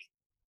 And I'm like,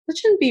 that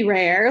shouldn't be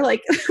rare.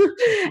 Like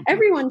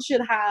everyone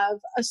should have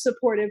a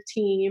supportive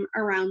team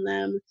around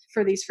them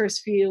for these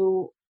first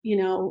few,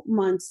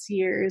 months,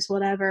 years,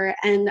 whatever.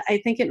 And I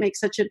think it makes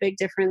such a big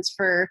difference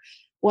for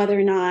whether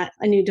or not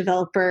a new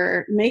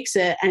developer makes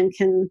it and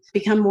can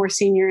become more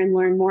senior and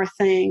learn more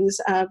things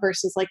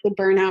versus like the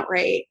burnout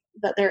rate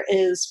that there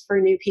is for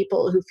new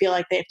people who feel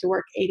like they have to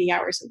work 80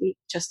 hours a week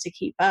just to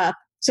keep up.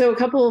 So a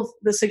couple of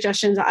the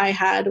suggestions I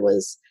had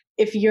was,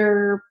 if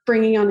you're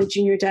bringing on a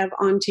junior dev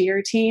onto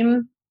your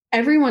team,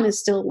 everyone is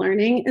still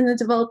learning in the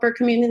developer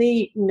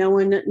community. No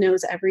one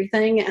knows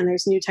everything, and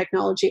there's new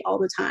technology all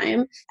the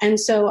time. And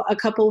so a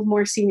couple of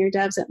more senior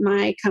devs at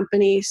my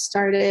company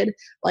started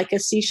like a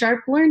C#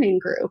 learning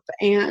group,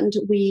 and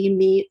we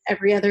meet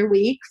every other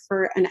week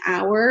for an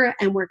hour,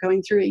 and we're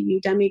going through a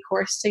Udemy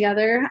course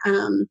together.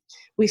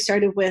 We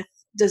started with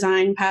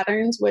design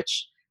patterns,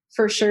 which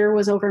for sure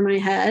was over my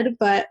head,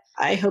 but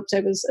I hoped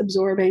I was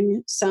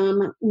absorbing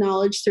some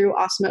knowledge through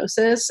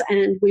osmosis.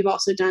 And we've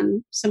also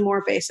done some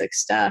more basic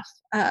stuff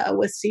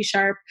with C#.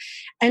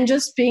 And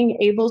just being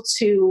able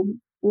to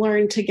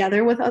learn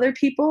together with other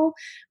people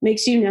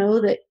makes you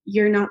know that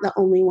you're not the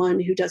only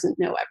one who doesn't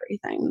know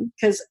everything.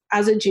 Because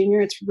as a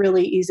junior, it's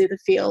really easy to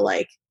feel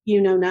like you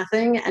know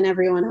nothing and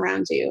everyone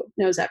around you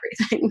knows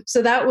everything.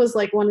 So that was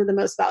like one of the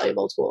most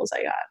valuable tools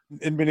I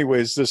got. In many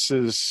ways, this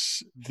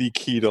is the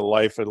key to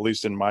life, at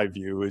least in my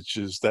view, which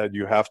is that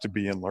you have to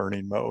be in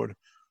learning mode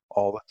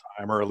all the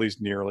time, or at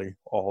least nearly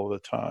all the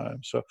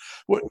time. So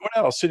what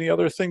else? Any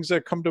other things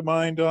that come to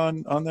mind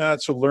on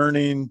that? So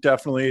learning,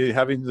 definitely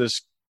having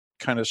this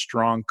kind of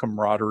strong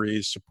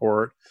camaraderie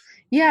support.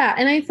 Yeah.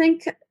 And I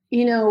think,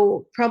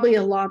 probably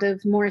a lot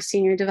of more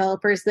senior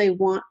developers, they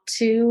want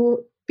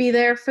to be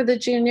there for the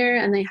junior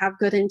and they have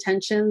good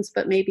intentions,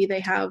 but maybe they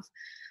have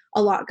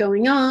a lot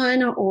going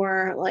on,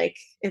 or like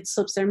it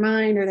slips their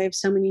mind, or they have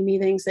so many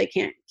meetings they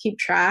can't keep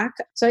track.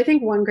 So I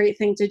think one great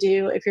thing to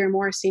do if you're a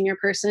more senior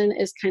person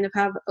is kind of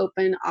have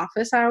open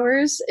office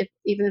hours,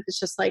 even if it's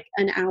just like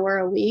an hour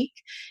a week,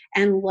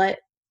 and let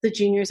the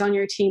juniors on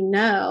your team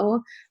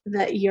know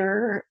that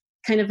you're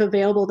kind of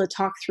available to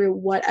talk through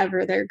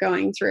whatever they're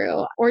going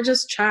through, or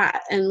just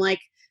chat and like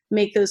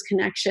make those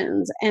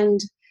connections. And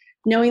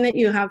knowing that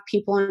you have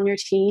people on your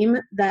team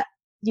that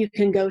you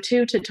can go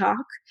to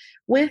talk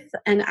with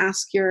and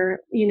ask your,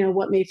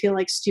 what may feel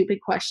like stupid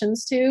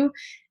questions to,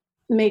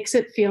 makes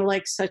it feel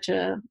like such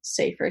a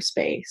safer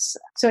space.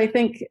 So I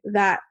think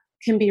that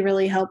can be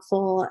really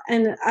helpful.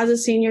 And as a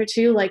senior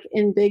too, like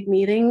in big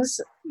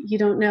meetings, you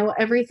don't know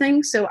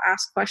everything. So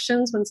ask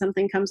questions when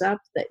something comes up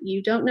that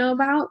you don't know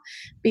about,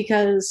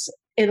 because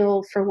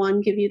it'll, for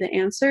one, give you the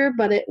answer,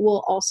 but it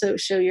will also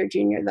show your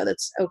junior that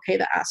it's okay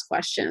to ask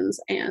questions.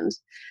 And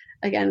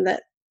again,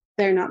 that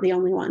they're not the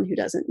only one who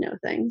doesn't know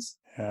things.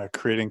 Yeah,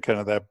 creating kind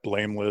of that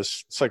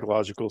blameless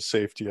psychological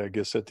safety, I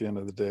guess, at the end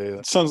of the day.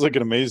 That sounds like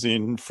an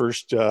amazing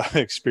first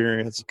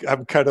experience.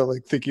 I'm kind of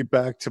like thinking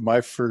back to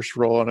my first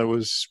role, and it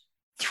was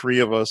 3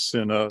 of us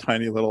in a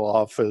tiny little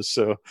office.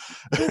 So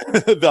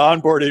the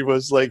onboarding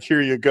was like,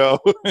 here you go.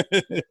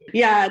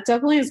 Yeah, it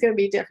definitely is going to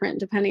be different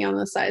depending on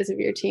the size of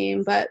your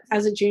team. But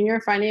as a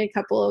junior, finding a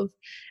couple of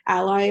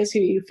allies who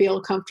you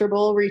feel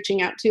comfortable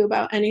reaching out to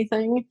about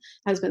anything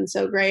has been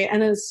so great.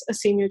 And as a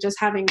senior, just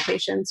having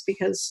patience,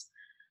 because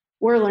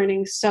we're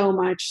learning so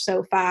much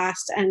so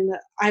fast. And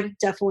I've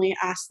definitely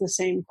asked the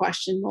same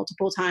question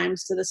multiple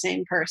times to the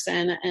same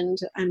person. And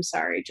I'm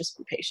sorry, just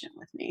be patient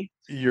with me.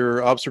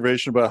 Your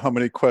observation about how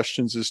many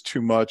questions is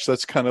too much,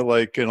 that's kind of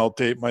like, and I'll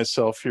date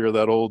myself here,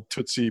 that old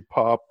Tootsie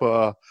Pop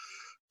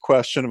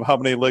question of how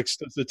many licks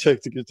does it take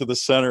to get to the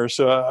center.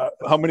 So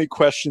how many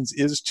questions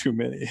is too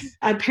many?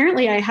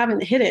 Apparently I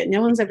haven't hit it.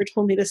 No one's ever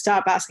told me to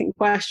stop asking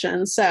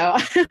questions. So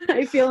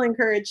I feel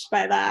encouraged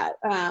by that.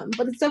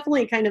 But it's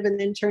definitely kind of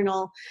an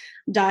internal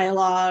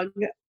dialogue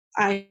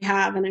I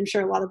have, and I'm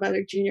sure a lot of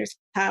other juniors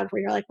have,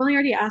 where you're like, well, I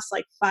already asked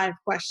like 5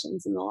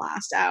 questions in the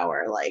last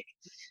hour. Like,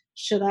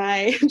 should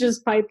I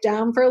just pipe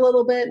down for a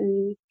little bit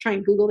and try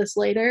and Google this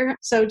later?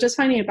 So just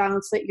finding a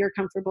balance that you're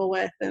comfortable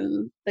with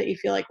and that you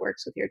feel like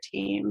works with your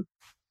team.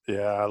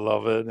 Yeah, I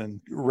love it.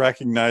 And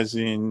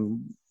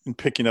recognizing and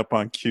picking up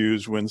on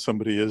cues when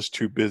somebody is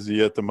too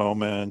busy at the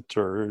moment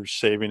or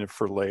saving it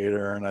for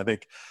later. And I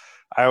think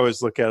I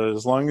always look at it,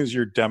 as long as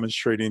you're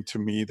demonstrating to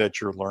me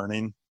that you're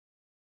learning,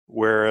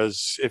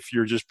 whereas if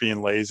you're just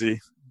being lazy,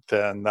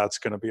 then that's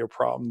going to be a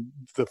problem.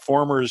 The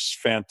former is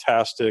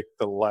fantastic.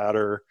 The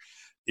latter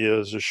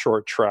is a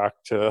short track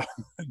to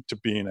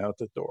being out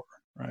the door,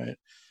 right?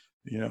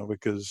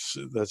 Because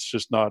that's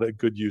just not a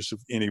good use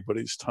of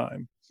anybody's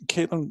time.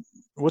 Caitlin,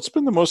 what's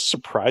been the most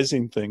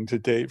surprising thing to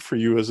date for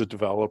you as a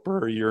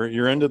developer?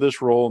 You're into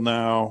this role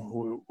now.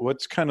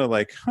 What's kind of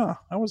like,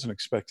 I wasn't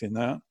expecting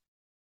that.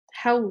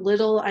 How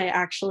little I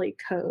actually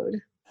code.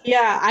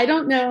 Yeah, I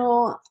don't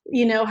know,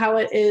 how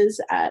it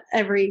is at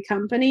every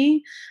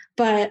company,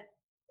 but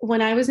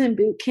when I was in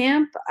boot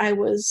camp, I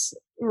was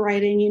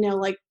writing,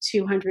 like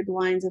 200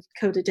 lines of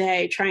code a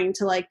day, trying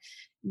to like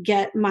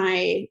get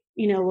my,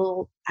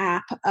 little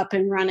app up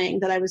and running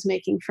that I was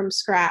making from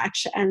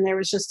scratch. And there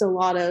was just a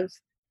lot of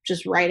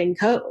just writing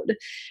code.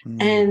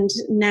 And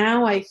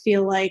now I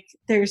feel like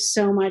there's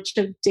so much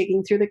of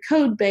digging through the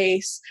code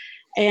base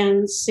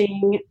and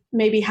seeing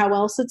maybe how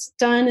else it's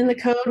done in the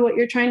code, what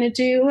you're trying to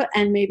do,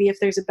 and maybe if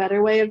there's a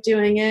better way of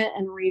doing it,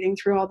 and reading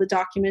through all the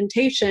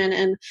documentation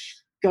and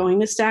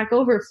going to Stack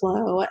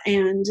Overflow.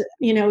 And,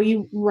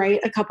 you write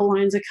a couple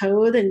lines of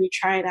code and you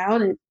try it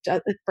out and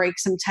it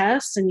breaks some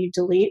tests, and you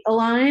delete a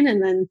line,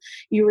 and then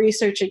you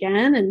research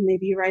again, and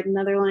maybe you write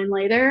another line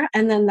later.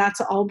 And then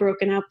that's all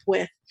broken up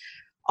with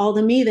all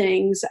the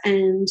meetings.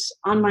 And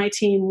on my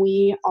team,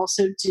 we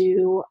also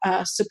do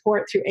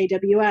support through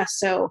AWS.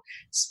 So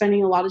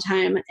spending a lot of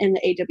time in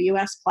the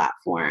AWS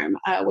platform,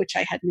 which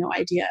I had no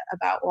idea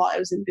about while I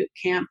was in boot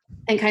camp,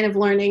 and kind of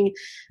learning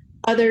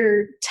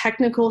other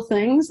technical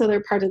things that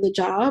are part of the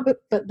job,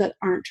 but that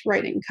aren't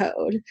writing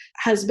code,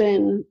 has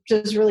been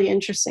just really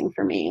interesting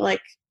for me.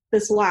 Like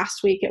this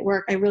last week at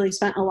work, I really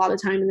spent a lot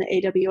of time in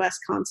the AWS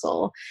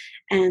console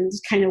and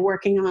kind of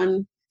working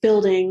on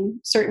building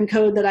certain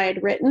code that I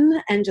had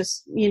written and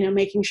just,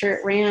 making sure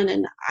it ran.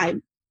 And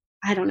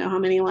I don't know how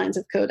many lines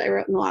of code I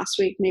wrote in the last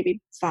week, maybe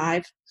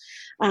 5.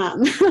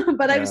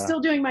 But I was still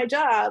doing my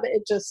job.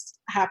 It just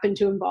happened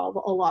to involve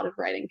a lot of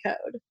writing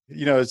code.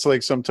 It's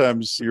like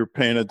sometimes you're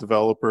paying a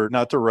developer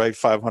not to write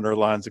 500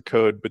 lines of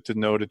code, but to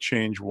know to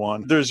change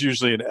one. There's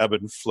usually an ebb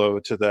and flow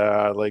to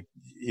that. Like,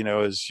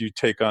 as you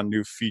take on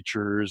new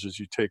features, as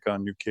you take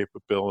on new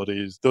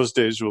capabilities, those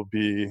days will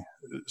be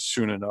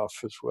soon enough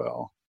as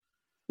well.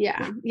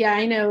 Yeah. Yeah.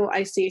 I know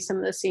I see some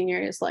of the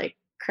seniors like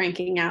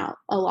cranking out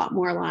a lot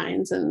more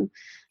lines, and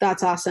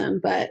that's awesome.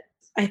 But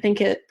I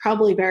think it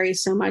probably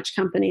varies so much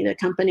company to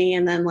company,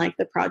 and then like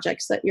the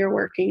projects that you're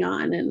working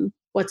on and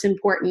what's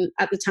important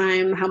at the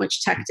time, how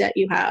much tech debt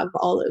you have,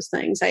 all those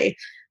things. I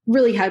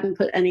really hadn't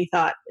put any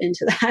thought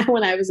into that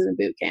when I was in a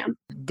boot camp.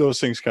 Those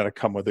things kind of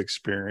come with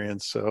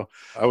experience. So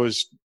I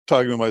was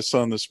talking to my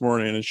son this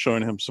morning and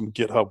showing him some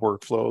GitHub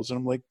workflows. And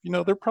I'm like,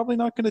 they're probably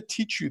not going to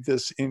teach you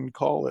this in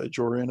college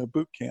or in a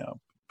boot camp,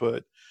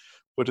 but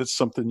it's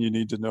something you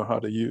need to know how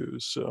to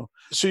use.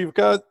 So you've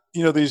got,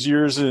 these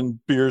years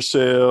in beer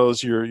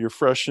sales, you're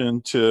fresh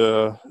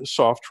into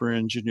software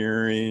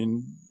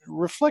engineering.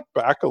 Reflect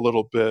back a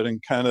little bit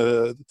and kind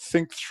of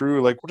think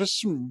through, like, what is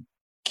some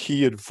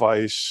key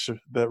advice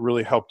that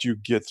really helped you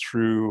get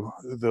through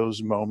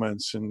those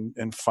moments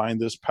and find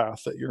this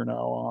path that you're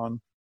now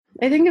on?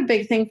 I think a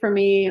big thing for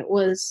me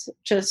was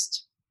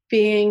just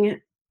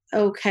being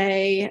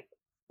okay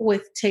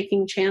with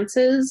taking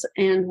chances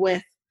and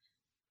with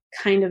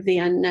kind of the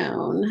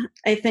unknown.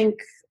 I think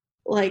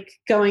like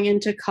going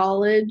into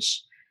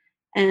college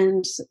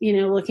and,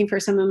 looking for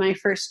some of my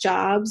first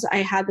jobs, I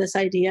had this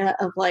idea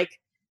of like,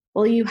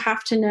 well, you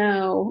have to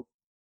know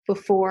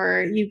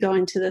before you go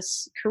into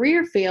this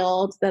career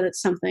field that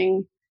it's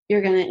something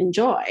you're going to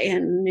enjoy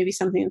and maybe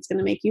something that's going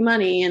to make you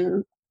money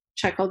and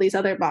check all these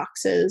other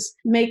boxes.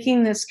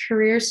 Making this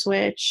career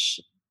switch,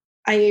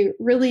 I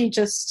really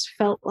just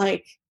felt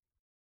like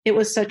it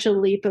was such a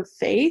leap of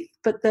faith,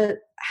 but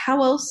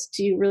how else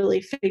do you really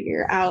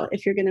figure out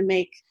if you're going to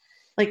make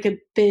like a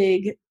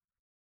big,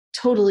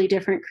 totally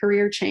different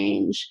career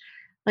change?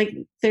 Like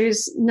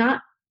there's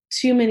not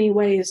too many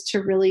ways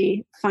to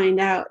really find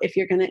out if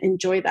you're going to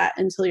enjoy that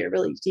until you're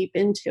really deep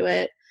into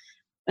it.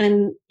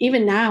 And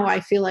even now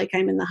I feel like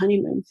I'm in the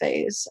honeymoon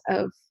phase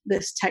of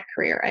this tech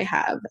career I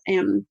have.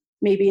 And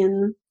maybe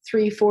in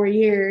 3-4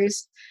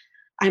 years,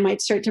 I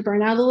might start to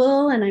burn out a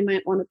little and I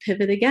might want to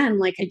pivot again.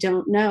 Like, I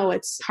don't know.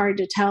 It's hard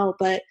to tell,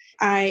 but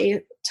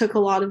I took a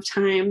lot of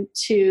time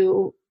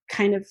to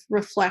kind of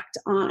reflect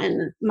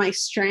on my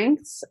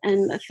strengths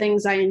and the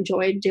things I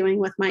enjoyed doing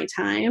with my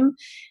time.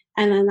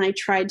 And then I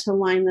tried to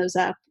line those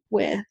up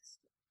with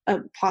a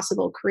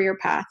possible career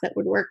path that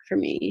would work for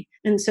me.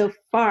 And so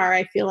far,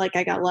 I feel like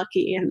I got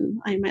lucky and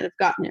I might have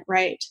gotten it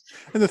right.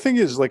 And the thing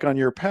is, like on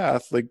your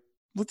path, like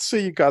let's say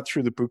you got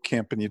through the boot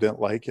camp and you didn't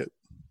like it.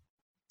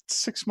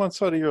 6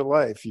 months out of your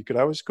life, you could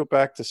always go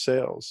back to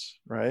sales,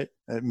 right?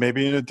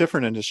 Maybe in a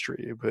different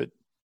industry, but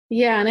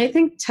yeah. And I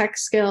think tech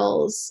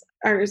skills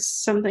are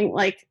something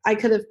like I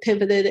could have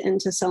pivoted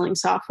into selling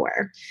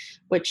software,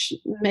 which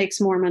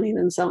makes more money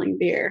than selling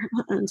beer,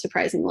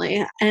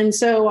 unsurprisingly. And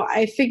so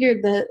I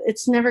figured that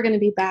it's never going to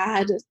be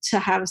bad to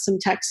have some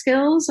tech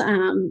skills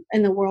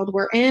in the world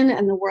we're in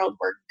and the world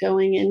we're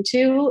going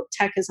into.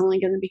 Tech is only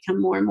going to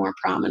become more and more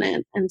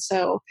prominent. And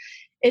so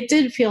it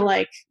did feel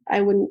like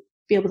I wouldn't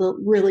be able to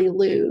really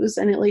lose,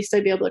 and at least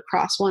I'd be able to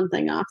cross one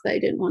thing off that I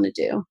didn't want to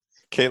do.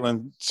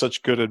 Caitlin,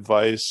 such good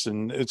advice.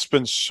 And it's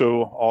been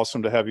so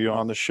awesome to have you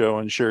on the show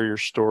and share your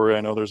story.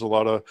 I know there's a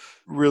lot of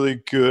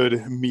really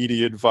good,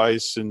 meaty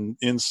advice and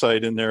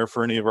insight in there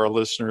for any of our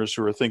listeners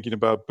who are thinking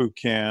about boot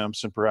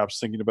camps and perhaps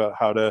thinking about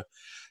how to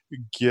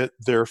get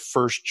their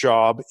first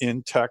job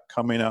in tech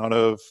coming out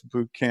of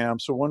boot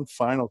camp. So one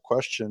final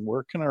question,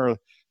 where can our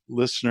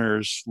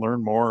listeners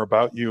learn more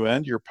about you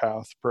and your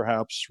path,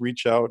 perhaps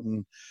reach out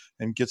and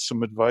get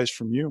some advice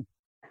from you?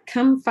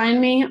 Come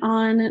find me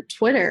on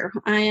Twitter.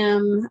 I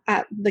am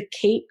at the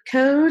Cait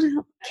Code.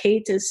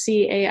 Cait is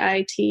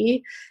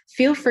CAIT.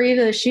 Feel free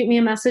to shoot me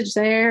a message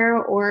there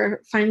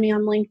or find me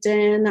on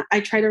LinkedIn. I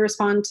try to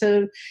respond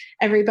to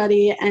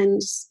everybody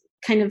and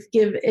kind of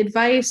give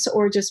advice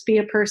or just be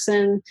a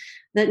person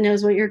that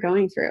knows what you're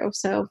going through.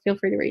 So feel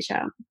free to reach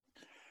out.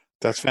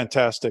 That's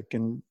fantastic.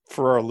 And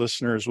for our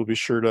listeners, we'll be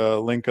sure to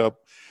link up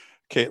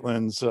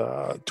Caitlin's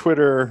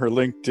Twitter, her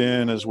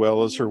LinkedIn, as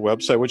well as her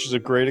website, which is a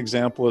great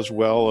example as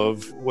well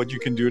of what you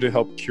can do to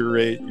help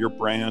curate your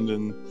brand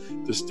in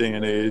this day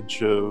and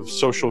age of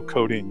social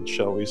coding,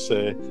 shall we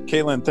say.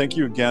 Caitlin, thank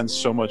you again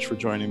so much for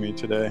joining me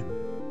today.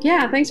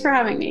 Yeah, thanks for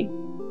having me.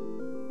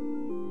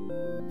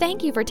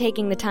 Thank you for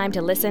taking the time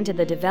to listen to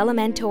the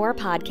Develomentor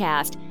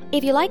podcast.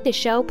 If you like the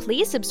show,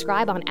 please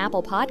subscribe on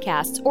Apple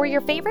Podcasts or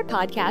your favorite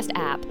podcast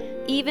app.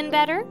 Even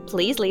better,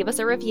 please leave us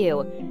a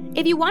review.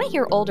 If you want to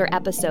hear older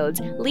episodes,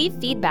 leave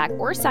feedback,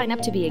 or sign up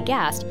to be a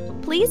guest,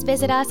 please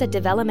visit us at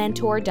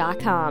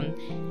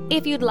develomentor.com.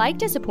 If you'd like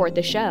to support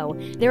the show,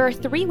 there are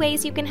 3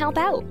 ways you can help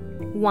out.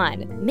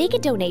 1. Make a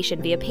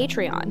donation via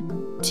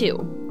Patreon.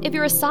 2. If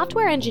you're a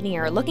software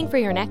engineer looking for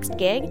your next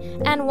gig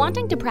and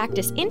wanting to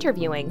practice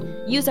interviewing,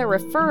 use our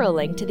referral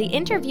link to the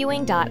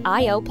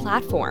interviewing.io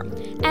platform.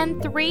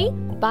 And 3.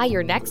 Buy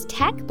your next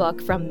tech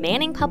book from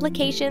Manning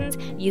Publications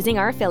using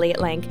our affiliate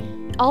link.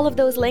 All of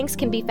those links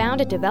can be found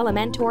at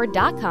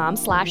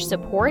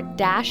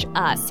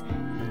developmentor.com/support-us.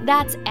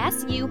 That's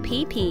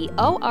SUPPORT-US,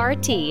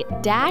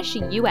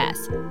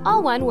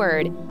 all one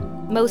word.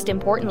 Most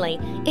importantly,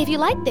 if you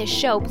like this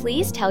show,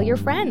 please tell your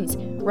friends.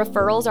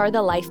 Referrals are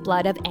the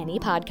lifeblood of any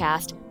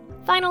podcast.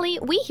 Finally,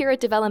 we here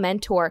at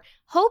Developmentor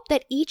hope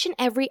that each and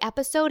every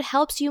episode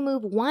helps you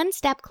move one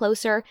step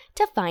closer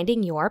to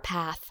finding your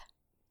path.